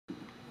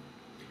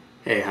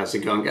Hey, how's it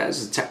going,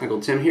 guys? It's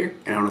Technical Tim here,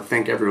 and I want to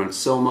thank everyone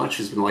so much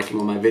who's been liking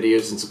all my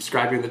videos and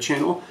subscribing to the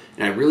channel,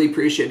 and I really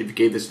appreciate if you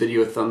gave this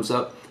video a thumbs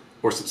up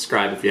or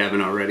subscribe if you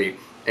haven't already.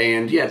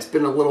 And yeah, it's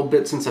been a little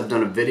bit since I've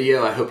done a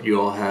video. I hope you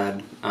all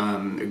had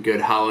a good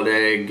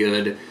holiday,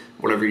 good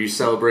whatever you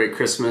celebrate,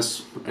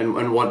 Christmas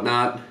and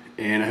whatnot,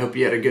 and I hope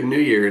you had a good New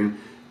Year. And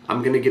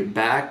I'm going to get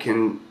back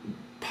and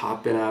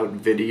popping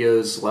out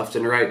videos left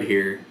and right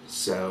here.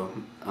 So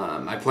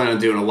I plan on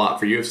doing a lot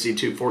for UFC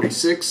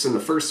 246, and the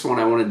first one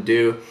I want to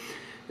do,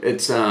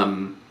 it's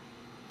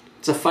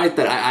a fight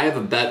that I have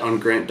a bet on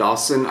Grant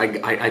Dawson.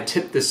 I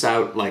tipped this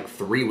out like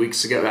 3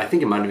 weeks ago. I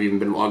think it might have even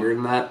been longer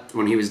than that,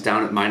 when he was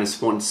down at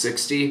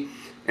 -160,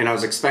 and I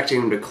was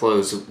expecting him to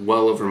close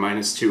well over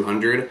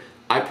 -200.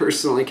 I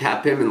personally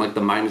cap him in like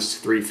the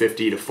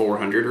 -350 to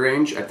 400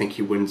 range. I think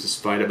he wins this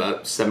fight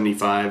about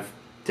 75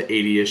 to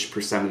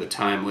 80-ish% of the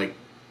time, like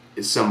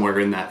somewhere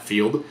in that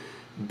field.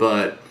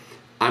 But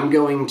I'm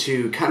going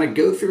to kind of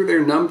go through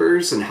their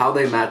numbers and how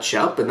they match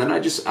up, and then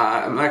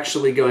I'm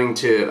actually going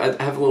to,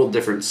 I have a little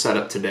different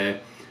setup today.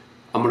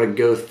 I'm going to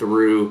go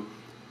through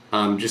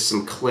just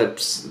some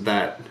clips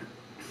that,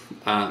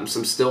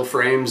 some still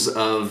frames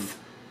of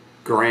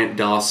Grant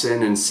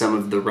Dawson and some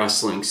of the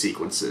wrestling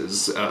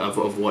sequences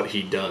of what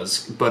he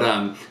does. But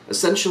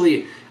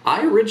essentially,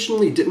 I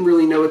originally didn't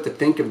really know what to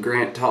think of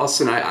Grant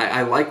Dawson.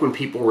 I like when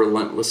people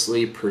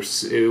relentlessly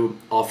pursue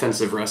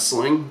offensive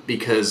wrestling,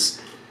 because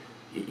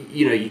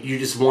you know, you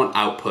just want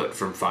output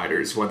from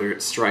fighters, whether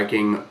it's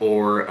striking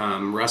or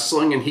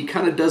wrestling, and he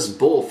kind of does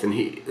both.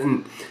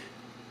 And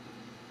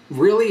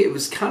really, it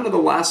was kind of the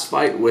last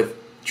fight with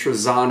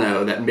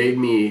Trezano that made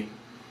me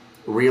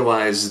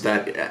realize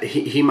that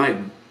he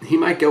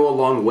might go a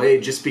long way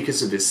just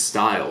because of his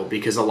style,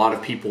 because a lot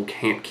of people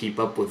can't keep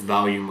up with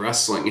volume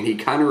wrestling, and he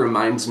kind of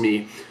reminds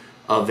me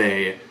of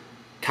a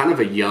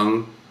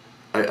young,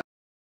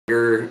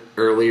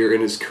 earlier in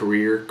his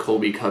career,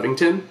 Colby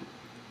Covington.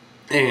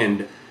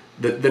 And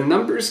the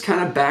numbers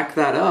kind of back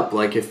that up.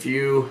 Like if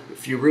you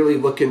really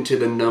look into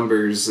the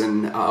numbers,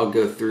 and I'll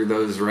go through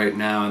those right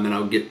now, and then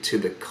I'll get to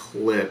the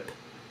clip.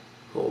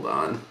 Hold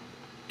on,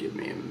 give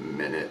me a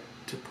minute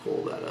to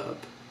pull that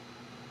up.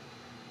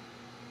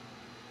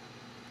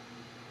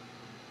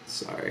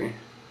 Sorry,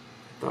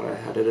 I thought I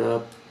had it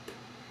up.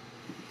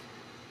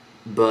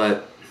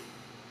 But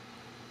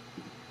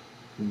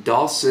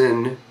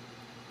Dawson,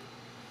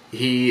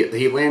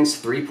 he lands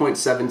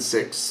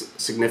 3.76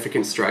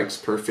 significant strikes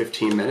per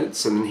 15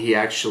 minutes, and then he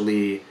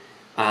actually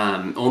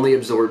only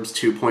absorbs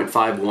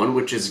 2.51,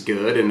 which is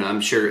good, and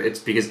I'm sure it's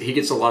because he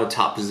gets a lot of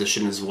top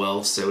position as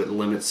well, so it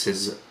limits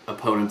his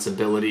opponent's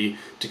ability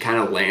to kind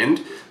of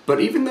land. But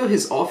even though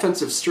his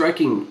offensive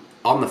striking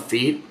on the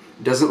feet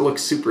doesn't look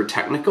super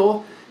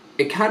technical,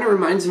 it kind of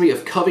reminds me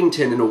of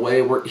Covington in a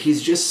way where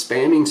he's just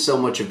spamming so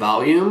much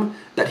volume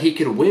that he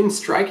can win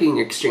striking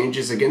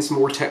exchanges against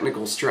more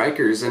technical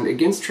strikers. And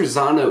against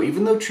Trezano,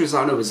 even though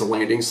Trezano is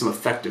landing some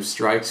effective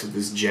strikes with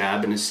his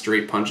jab and his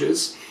straight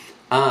punches,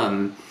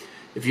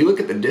 if you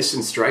look at the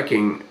distance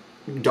striking,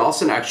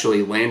 Dawson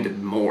actually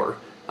landed more.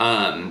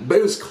 But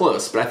it was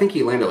close, but I think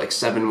he landed like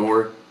 7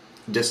 more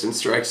distance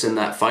strikes in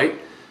that fight.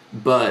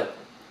 But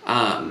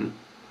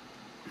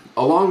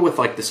along with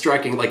like the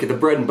striking, like the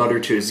bread and butter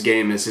to his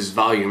game is his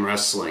volume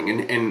wrestling.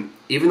 And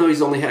even though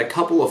he's only had a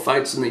couple of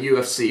fights in the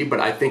UFC,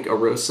 but I think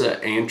Arosa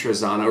and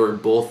Trezano are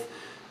both,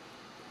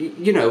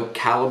 you know,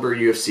 caliber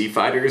UFC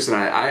fighters, and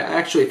I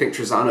actually think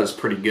Trezano is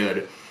pretty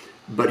good.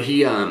 But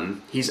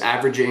he's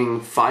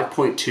averaging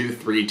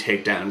 5.23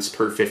 takedowns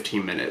per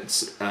 15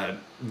 minutes,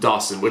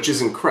 Dawson, which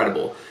is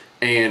incredible.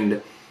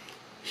 And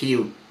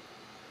he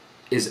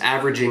is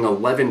averaging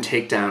 11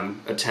 takedown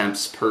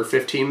attempts per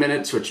 15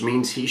 minutes, which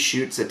means he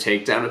shoots a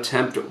takedown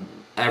attempt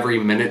every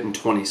minute and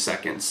 20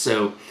 seconds.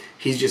 So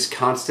he's just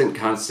constant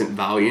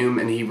volume,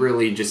 and he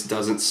really just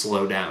doesn't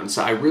slow down.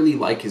 So I really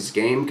like his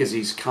game because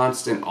he's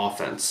constant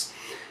offense.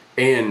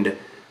 And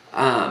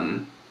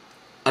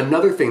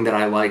another thing that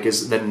I like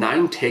is the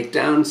 9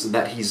 takedowns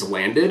that he's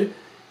landed,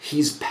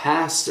 he's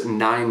passed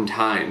 9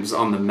 times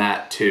on the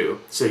mat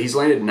too. So he's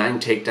landed 9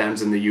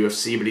 takedowns in the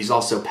UFC, but he's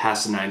also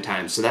passed 9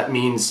 times. So that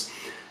means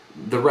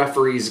the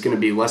referee is going to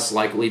be less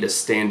likely to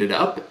stand it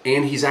up,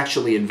 and he's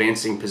actually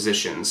advancing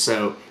positions.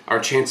 So our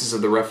chances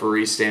of the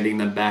referee standing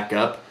them back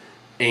up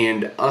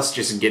and us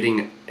just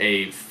getting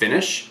a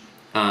finish,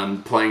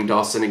 playing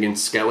Dawson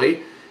against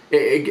Skelly,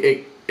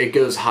 it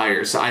goes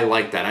higher. So I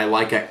like that. I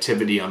like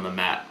activity on the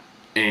mat.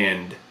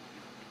 And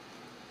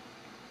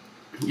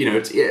you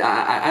know,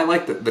 I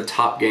like the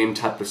top game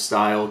type of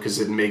style because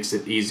it makes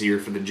it easier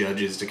for the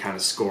judges to kind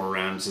of score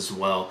rounds as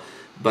well.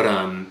 But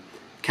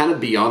kind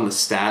of beyond the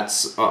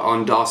stats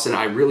on Dawson,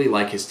 I really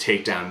like his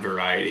takedown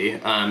variety.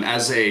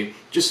 As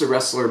just a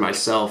wrestler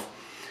myself,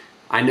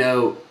 I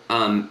know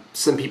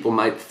some people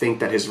might think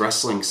that his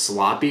wrestling's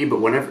sloppy, but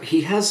whenever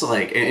he has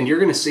like, and you're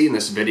going to see in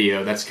this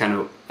video, that's kind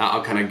of,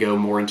 I'll kind of go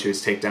more into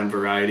his takedown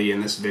variety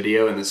in this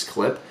video, in this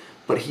clip,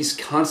 but he's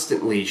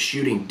constantly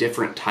shooting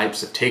different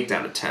types of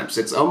takedown attempts.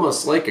 It's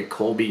almost like a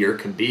Colby or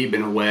Khabib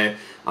in a way.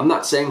 I'm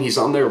not saying he's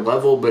on their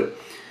level, but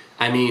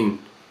I mean,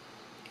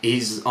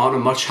 he's on a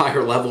much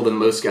higher level than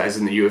most guys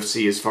in the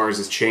UFC as far as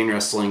his chain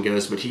wrestling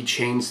goes, but he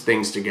chains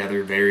things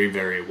together very,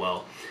 very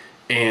well.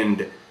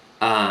 And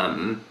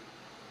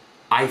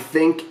I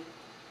think,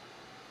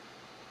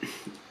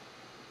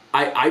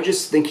 I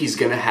just think he's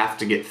going to have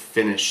to get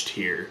finished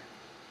here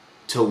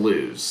to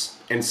lose.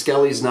 And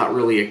Skelly's not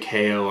really a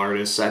KO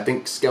artist, so I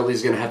think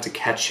Skelly's going to have to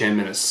catch him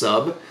in a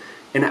sub.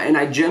 And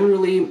I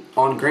generally,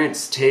 on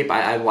Grant's tape,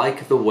 I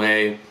like the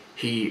way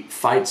he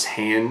fights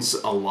hands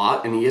a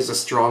lot, and he has a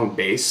strong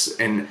base,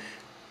 and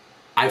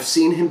I've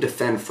seen him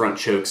defend front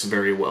chokes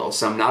very well,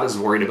 so I'm not as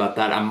worried about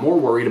that. I'm more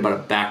worried about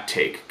a back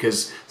take,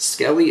 because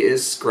Skelly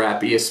is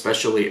scrappy,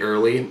 especially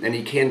early, and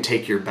he can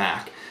take your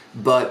back.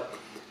 But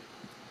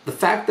the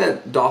fact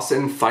that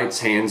Dawson fights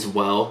hands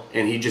well,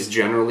 and he just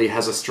generally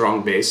has a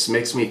strong base,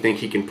 makes me think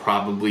he can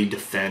probably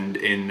defend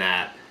in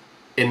that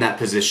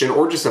position,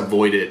 or just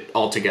avoid it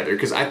altogether,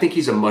 because I think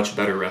he's a much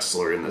better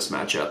wrestler in this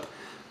matchup.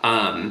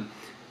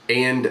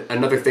 And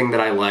another thing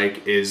that I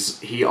like is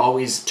he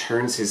always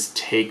turns his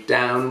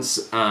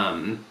takedowns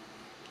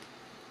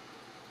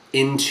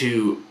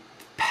into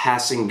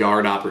passing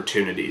guard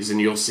opportunities, and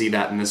you'll see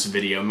that in this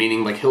video,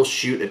 meaning like he'll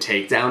shoot a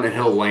takedown and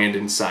he'll land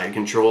in side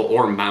control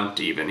or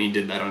mount even. He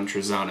did that on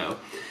Trezano.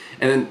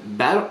 And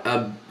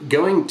then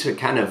going to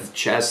kind of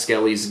Chaz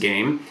Skelly's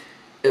game,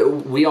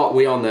 we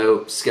all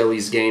know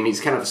Skelly's game.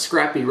 He's kind of a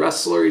scrappy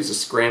wrestler, he's a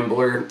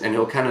scrambler, and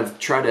he'll kind of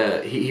try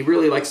to, he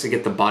really likes to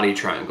get the body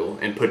triangle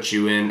and put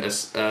you in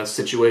a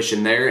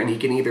situation there, and he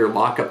can either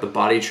lock up the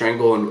body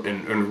triangle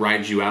and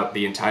ride you out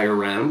the entire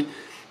round,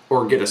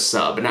 or get a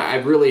sub. And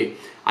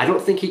I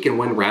don't think he can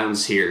win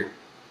rounds here,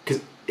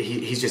 because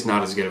he's just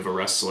not as good of a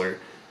wrestler.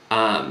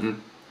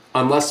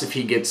 Unless if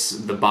he gets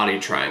the body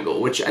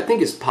triangle, which I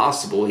think is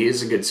possible. He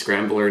is a good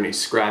scrambler and he's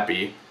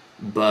scrappy,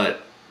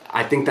 but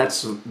I think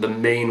that's the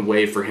main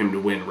way for him to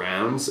win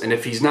rounds. And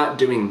if he's not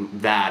doing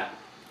that,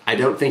 I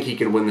don't think he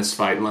can win this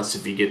fight unless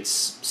if he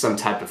gets some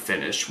type of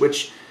finish,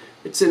 which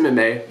it's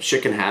MMA,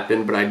 shit can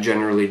happen, but I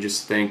generally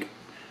just think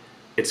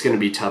it's going to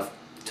be tough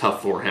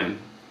for him.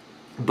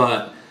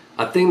 But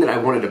a thing that I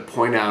wanted to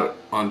point out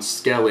on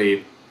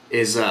Skelly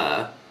is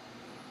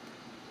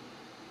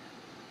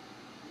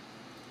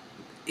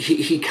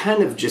he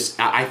kind of just,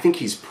 I think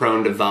he's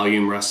prone to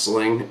volume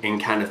wrestling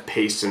and kind of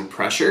pace and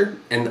pressure.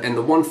 And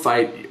the one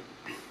fight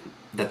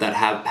that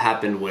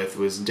happened with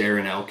was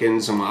Darren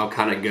Elkins, and I'll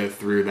kind of go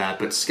through that.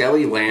 But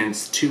Skelly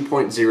lands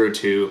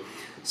 2.02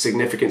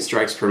 significant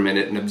strikes per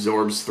minute and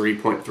absorbs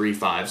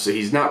 3.35. So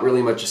he's not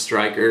really much of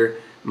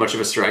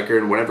a striker,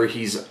 and whenever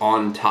he's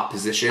on top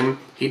position,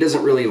 he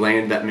doesn't really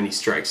land that many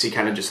strikes. He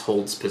kind of just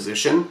holds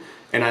position,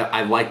 and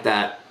I like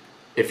that.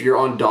 If you're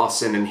on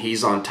Dawson and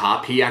he's on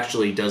top, he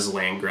actually does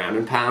land ground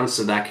and pound,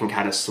 so that can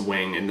kind of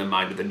swing in the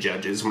mind of the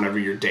judges whenever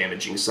you're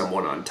damaging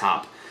someone on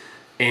top.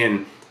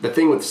 And the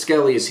thing with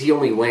Skelly is he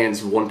only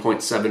lands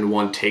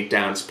 1.71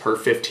 takedowns per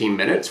 15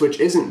 minutes,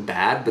 which isn't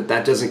bad, but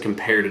that doesn't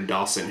compare to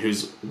Dawson,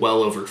 who's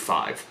well over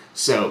 5.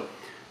 So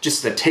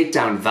just the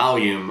takedown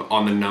volume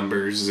on the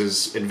numbers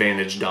is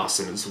advantage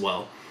Dawson as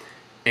well.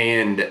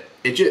 And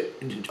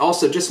it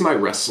also just my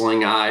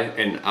wrestling eye,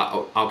 and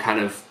I'll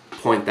kind of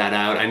point that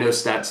out. I know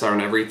stats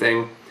aren't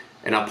everything,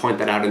 and I'll point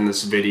that out in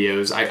this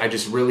videos. I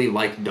just really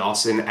like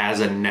Dawson as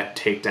a net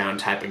takedown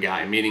type of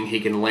guy, meaning he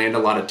can land a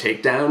lot of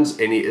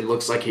takedowns, and it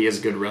looks like he has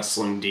good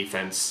wrestling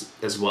defense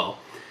as well.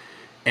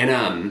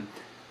 And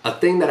a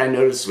thing that I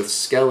noticed with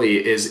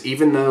Skelly is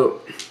even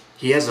though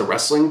he has a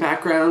wrestling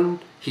background,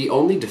 he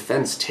only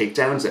defends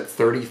takedowns at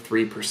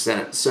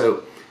 33%.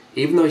 So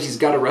even though he's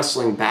got a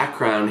wrestling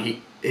background,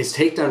 his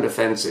takedown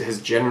defense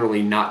has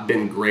generally not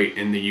been great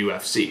in the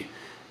UFC.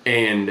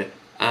 And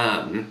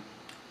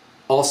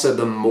also,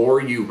 the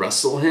more you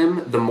wrestle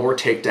him, the more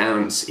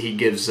takedowns he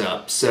gives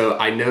up. So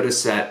I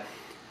noticed that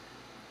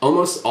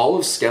almost all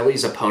of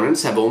Skelly's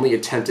opponents have only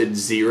attempted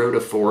 0 to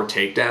 4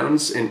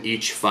 takedowns in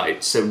each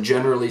fight. So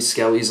generally,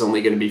 Skelly's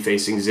only going to be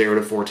facing 0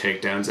 to 4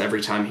 takedowns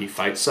every time he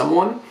fights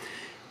someone.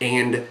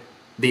 And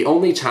the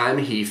only time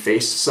he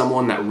faced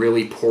someone that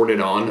really poured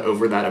it on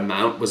over that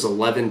amount was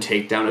 11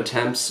 takedown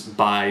attempts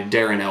by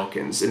Darren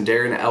Elkins. And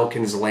Darren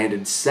Elkins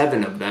landed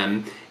 7 of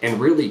them and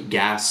really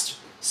gassed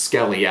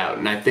Skelly out.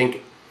 And I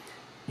think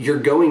you're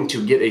going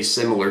to get a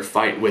similar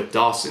fight with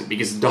Dawson,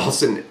 because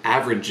Dawson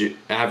average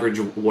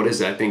what is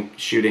it? I think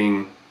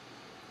shooting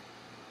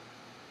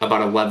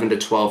about 11 to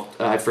 12,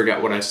 I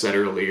forgot what I said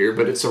earlier,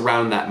 but it's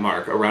around that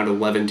mark, around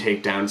 11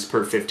 takedowns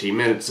per 15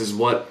 minutes is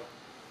what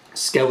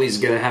Skelly's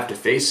going to have to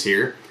face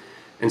here.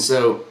 And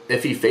so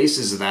if he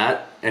faces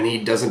that and he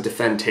doesn't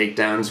defend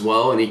takedowns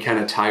well and he kind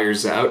of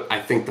tires out, I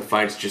think the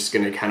fight's just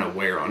going to kind of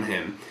wear on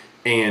him.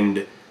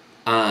 And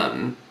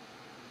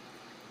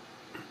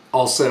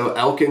also,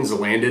 Elkins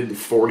landed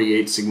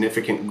 48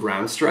 significant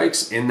ground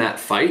strikes in that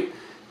fight,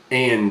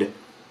 and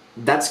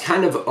that's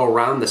kind of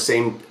around the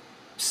same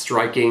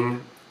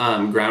striking,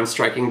 ground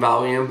striking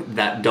volume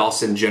that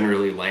Dawson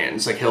generally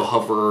lands. Like, he'll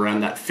hover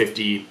around that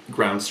 50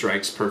 ground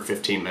strikes per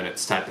 15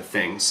 minutes type of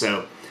thing.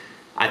 So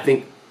I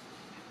think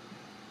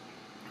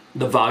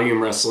the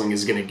volume wrestling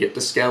is going to get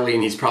to Skelly,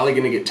 and he's probably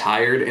going to get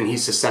tired, and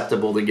he's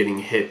susceptible to getting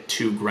hit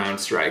 2 ground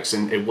strikes.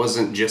 And it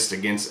wasn't just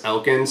against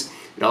Elkins,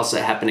 it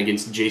also happened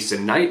against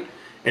Jason Knight,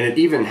 and it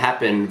even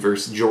happened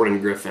versus Jordan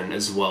Griffin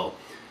as well.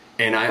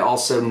 And I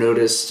also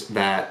noticed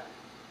that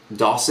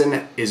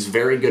Dawson is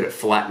very good at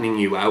flattening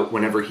you out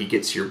whenever he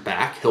gets your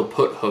back. He'll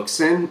put hooks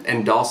in,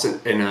 and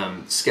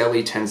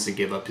Skelly tends to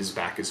give up his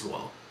back as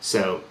well.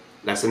 So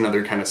that's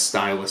another kind of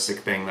stylistic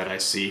thing that I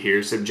see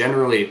here. So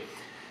generally,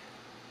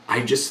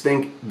 I just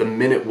think the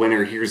minute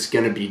winner here is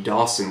going to be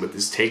Dawson with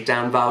his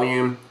takedown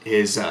volume,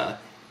 his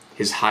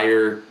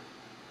higher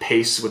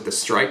pace with the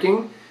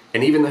striking,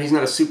 and even though he's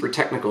not a super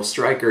technical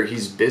striker,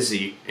 he's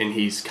busy and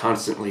he's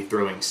constantly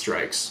throwing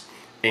strikes.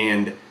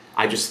 And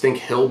I just think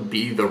he'll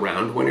be the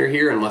round winner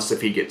here unless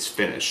if he gets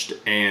finished.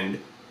 And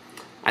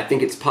I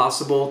think it's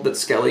possible that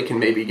Skelly can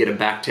maybe get a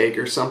back take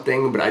or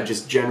something, but I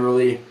just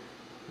generally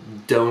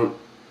don't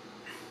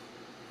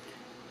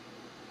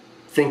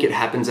think it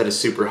happens at a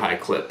super high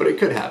clip, but it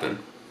could happen.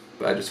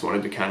 But I just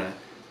wanted to kind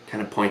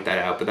of point that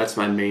out, but that's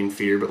my main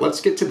fear. But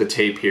let's get to the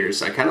tape here.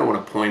 So I kind of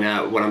want to point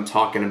out what I'm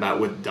talking about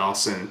with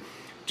Dawson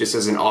just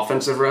as an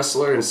offensive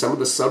wrestler and some of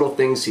the subtle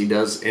things he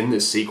does in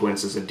this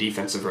sequence as a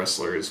defensive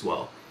wrestler as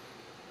well.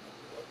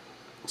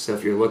 So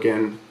if you're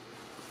looking,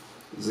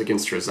 this is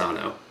against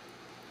Trezano.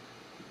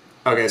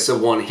 Okay, so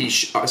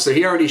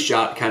he already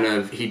shot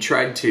he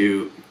tried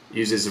to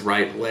use his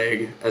right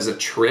leg as a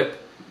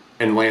trip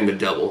and land the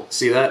double.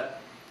 See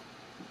that?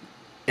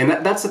 And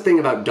that's the thing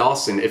about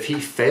Dawson. If he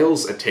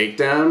fails a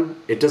takedown,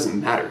 it doesn't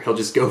matter. He'll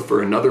just go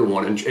for another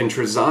one. And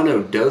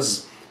Trezano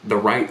does the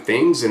right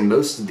things in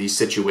most of these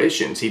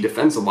situations. He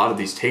defends a lot of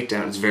these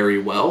takedowns very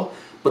well,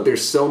 but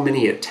there's so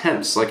many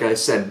attempts. Like I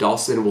said,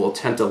 Dawson will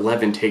attempt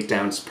 11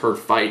 takedowns per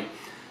fight.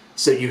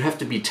 So you have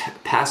to be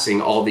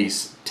passing all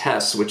these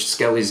tests, which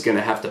Skelly's going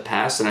to have to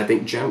pass, and I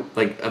think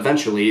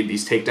eventually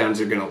these takedowns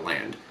are going to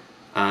land.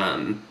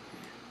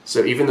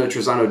 So even though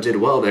Trezano did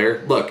well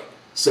there, look,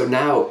 so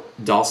now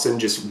Dawson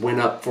just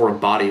went up for a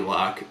body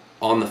lock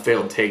on the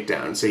failed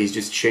takedown, so he's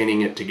just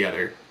chaining it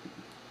together.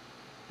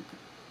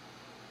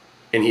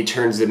 And he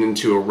turns it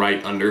into a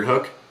right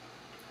underhook.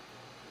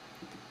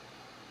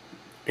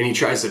 And he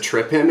tries to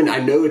trip him, and I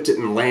know it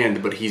didn't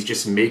land, but he's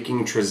just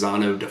making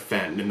Trezano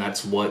defend, and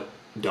that's what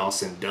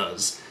Dawson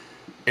does.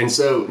 And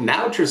so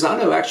now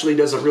Trezano actually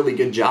does a really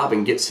good job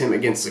and gets him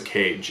against the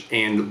cage.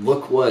 And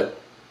look what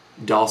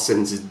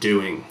Dawson's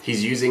doing.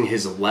 He's using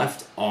his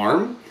left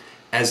arm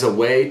as a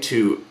way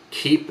to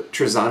keep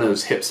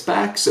Trezano's hips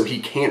back so he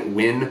can't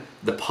win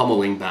the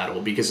pummeling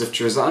battle. Because if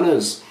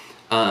Trezano's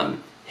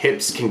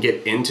hips can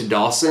get into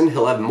Dawson,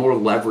 he'll have more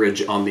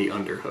leverage on the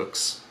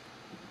underhooks.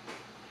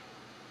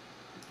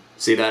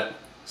 See that?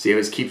 See how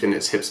he's keeping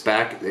his hips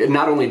back?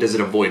 Not only does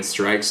it avoid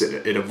strikes,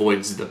 it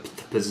avoids the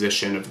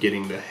position of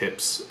getting the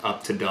hips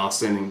up to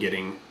Dawson and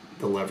getting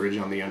the leverage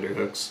on the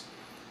underhooks.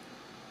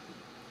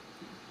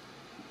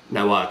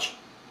 Now watch.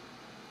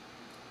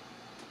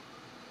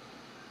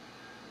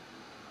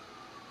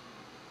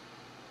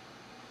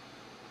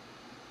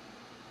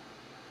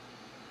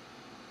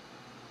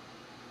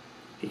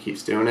 He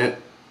keeps doing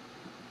it.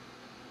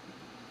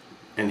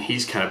 And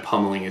he's kind of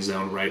pummeling his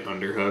own right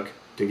underhook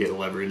to get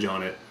leverage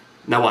on it.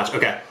 Now watch,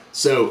 okay,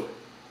 so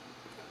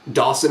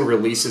Dawson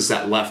releases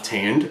that left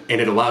hand and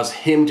it allows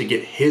him to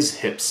get his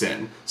hips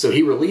in. So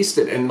he released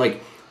it and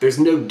there's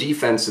no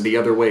defense the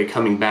other way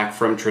coming back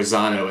from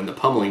Trezano in the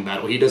pummeling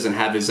battle. He doesn't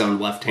have his own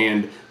left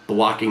hand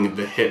blocking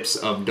the hips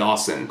of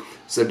Dawson.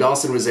 So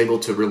Dawson was able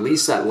to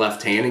release that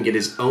left hand and get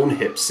his own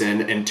hips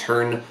in and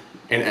turn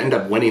and end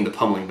up winning the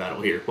pummeling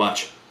battle here.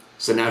 Watch.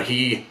 So now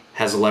he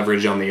has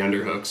leverage on the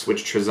underhooks,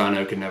 which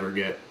Trezano could never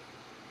get.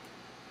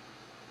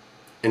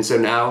 And so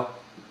now,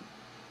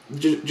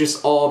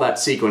 just all that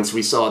sequence,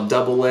 we saw a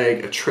double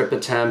leg, a trip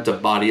attempt, a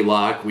body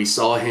lock. We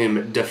saw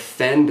him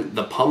defend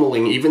the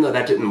pummeling, even though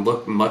that didn't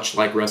look much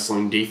like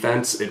wrestling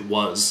defense, it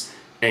was.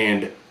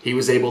 And he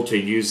was able to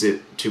use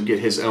it to get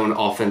his own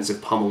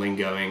offensive pummeling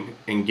going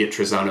and get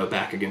Trezano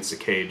back against the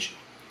cage.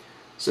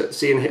 So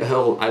seeing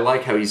I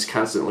like how he's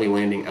constantly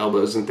landing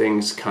elbows and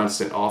things,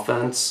 constant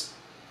offense.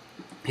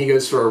 He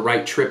goes for a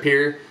right trip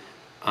here.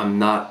 I'm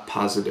not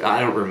positive. I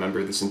don't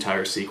remember this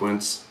entire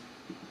sequence.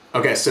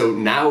 Okay, so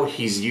now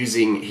he's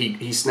using,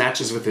 he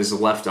snatches with his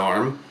left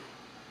arm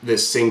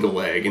this single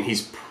leg, and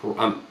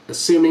I'm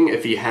assuming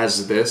if he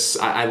has this,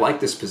 I like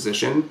this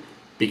position,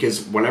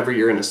 because whenever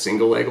you're in a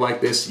single leg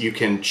like this, you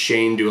can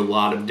chain to a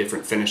lot of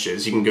different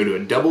finishes. You can go to a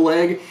double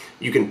leg,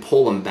 you can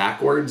pull them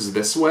backwards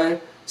this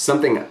way.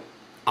 Something,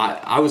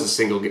 I was a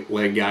single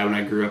leg guy when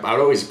I grew up. I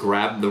would always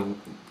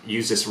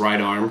use this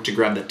right arm to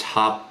grab the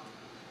top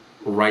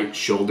right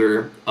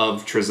shoulder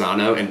of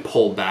Trezano and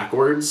pull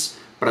backwards,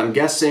 but I'm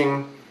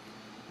guessing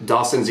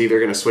Dawson's either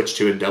going to switch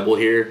to a double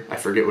here, I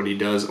forget what he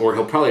does, or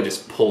he'll probably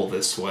just pull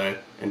this way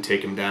and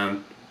take him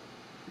down.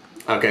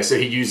 Okay, so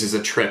he uses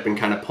a trip and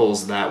kind of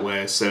pulls that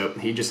way, so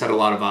he just had a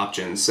lot of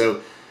options.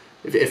 So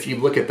if you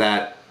look at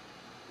that,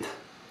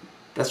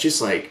 that's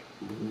just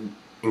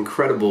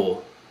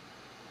incredible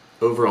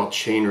overall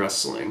chain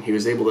wrestling. He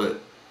was able to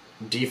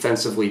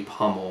defensively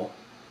pummel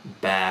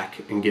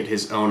back and get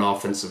his own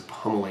offensive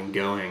pummeling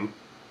going.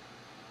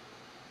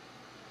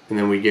 And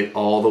then we get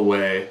all the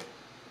way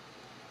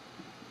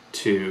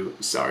to,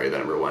 sorry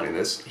that I'm rewinding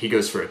this, he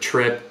goes for a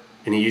trip,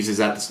 and he uses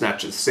that to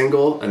snatch a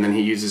single, and then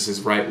he uses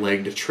his right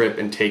leg to trip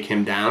and take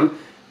him down.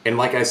 And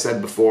like I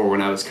said before,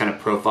 when I was kind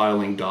of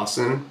profiling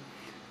Dawson,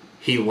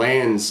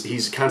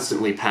 he's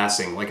constantly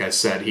passing. Like I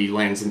said, he's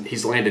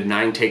landed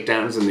 9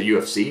 takedowns in the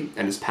UFC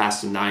and has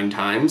passed 9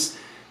 times,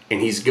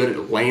 and he's good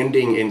at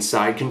landing in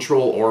side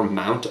control or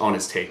mount on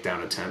his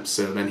takedown attempts.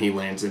 So then he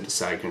lands into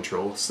side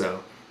control.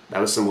 So that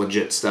was some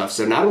legit stuff.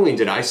 So not only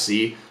did I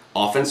see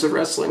offensive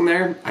wrestling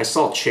there, I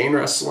saw chain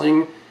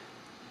wrestling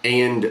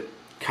and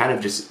kind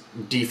of just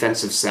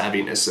defensive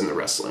savviness in the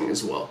wrestling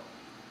as well.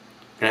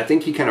 And I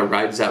think he kind of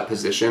rides out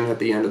position at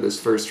the end of this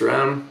first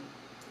round.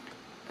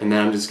 And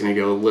then I'm just going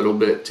to go a little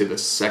bit to the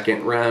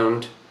second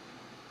round.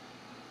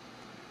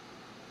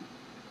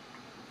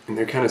 And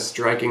they're kind of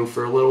striking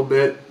for a little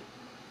bit.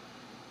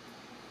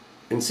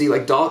 And see,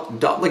 like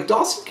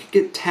Dawson could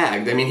get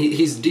tagged. I mean,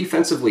 he's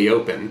defensively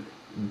open,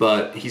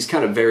 but he's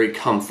kind of very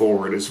come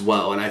forward as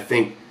well. And I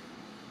think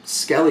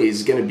Skelly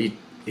is going to be,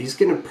 he's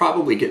going to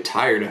probably get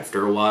tired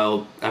after a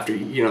while, after,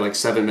 you know, like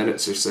 7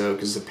 minutes or so,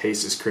 because the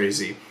pace is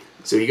crazy.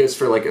 So he goes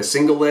for like a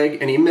single leg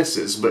and he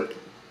misses, but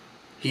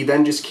he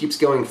then just keeps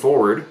going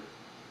forward.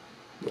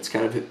 That's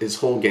kind of his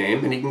whole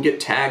game. And he can get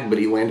tagged, but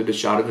he landed a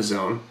shot of his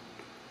own.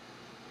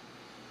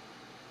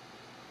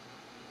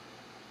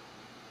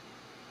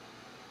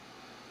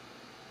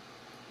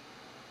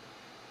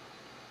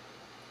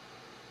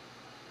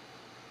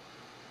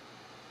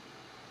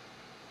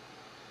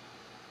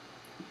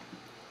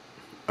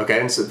 Okay,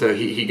 and so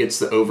he gets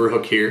the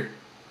overhook here,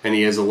 and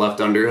he has a left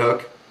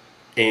underhook,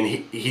 and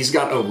he's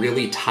got a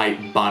really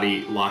tight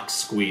body lock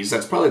squeeze.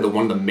 That's probably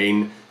one of the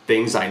main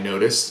things I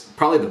noticed.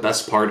 Probably the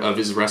best part of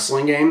his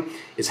wrestling game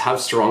is how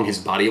strong his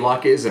body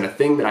lock is, and a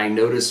thing that I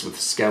noticed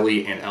with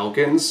Skelly and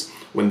Elkins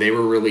when they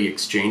were really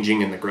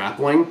exchanging in the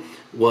grappling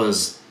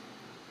was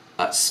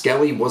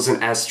Skelly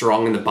wasn't as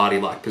strong in the body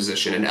lock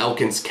position, and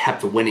Elkins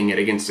kept winning it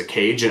against the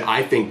cage, and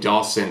I think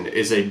Dawson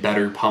is a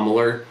better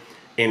pummeler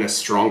and a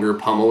stronger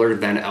pummeler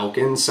than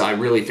Elkins, so I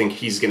really think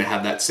he's going to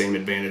have that same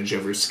advantage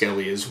over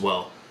Skelly as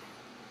well.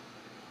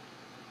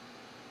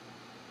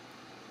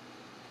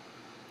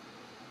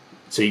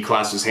 So he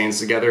clasps his hands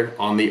together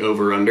on the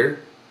over-under.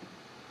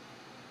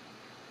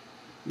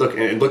 Look,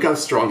 and look how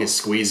strong his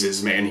squeeze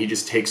is, man. He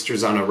just takes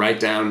Trezano right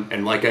down,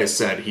 and like I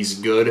said, he's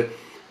good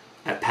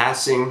at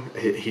passing.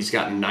 He's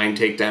gotten 9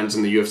 takedowns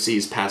in the UFC.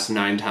 He's passed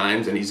 9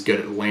 times, and he's good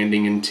at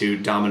landing into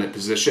dominant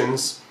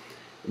positions.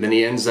 And then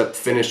he ends up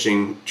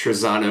finishing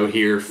Trezano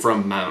here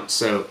from mount.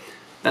 So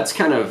that's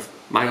kind of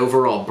my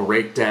overall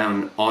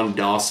breakdown on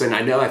Dawson.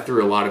 I know I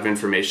threw a lot of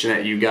information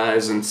at you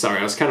guys, and sorry,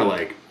 I was kind of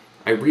like,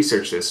 I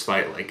researched this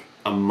fight like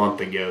a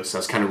month ago, so I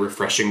was kind of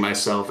refreshing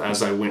myself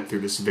as I went through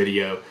this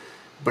video.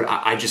 But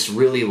I just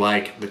really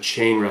like the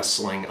chain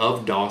wrestling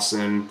of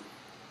Dawson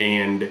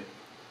and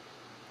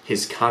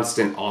his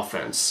constant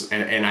offense.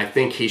 And I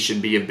think he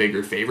should be a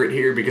bigger favorite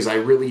here because I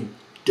really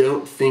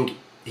don't think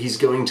he's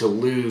going to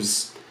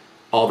lose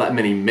all that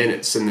many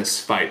minutes in this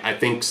fight. I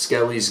think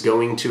Skelly's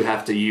going to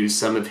have to use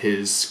some of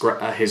his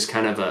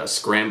kind of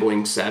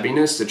scrambling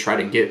savviness to try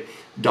to get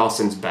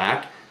Dawson's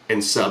back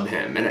and sub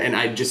him. And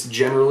I just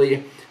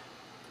generally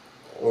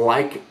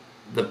like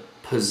the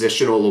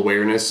positional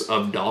awareness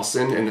of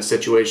Dawson in the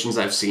situations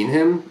I've seen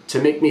him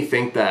to make me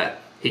think that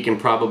he can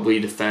probably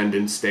defend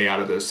and stay out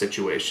of those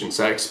situations.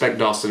 So I expect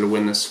Dawson to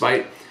win this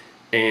fight.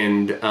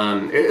 And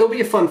it'll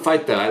be a fun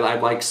fight though. I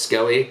like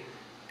Skelly,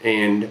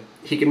 and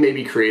he can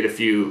maybe create a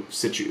few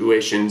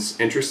situations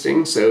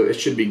interesting, so it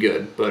should be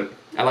good. But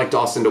I like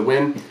Dawson to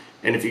win,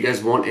 and if you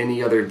guys want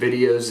any other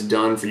videos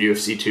done for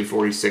UFC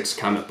 246,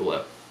 comment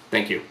below.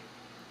 Thank you.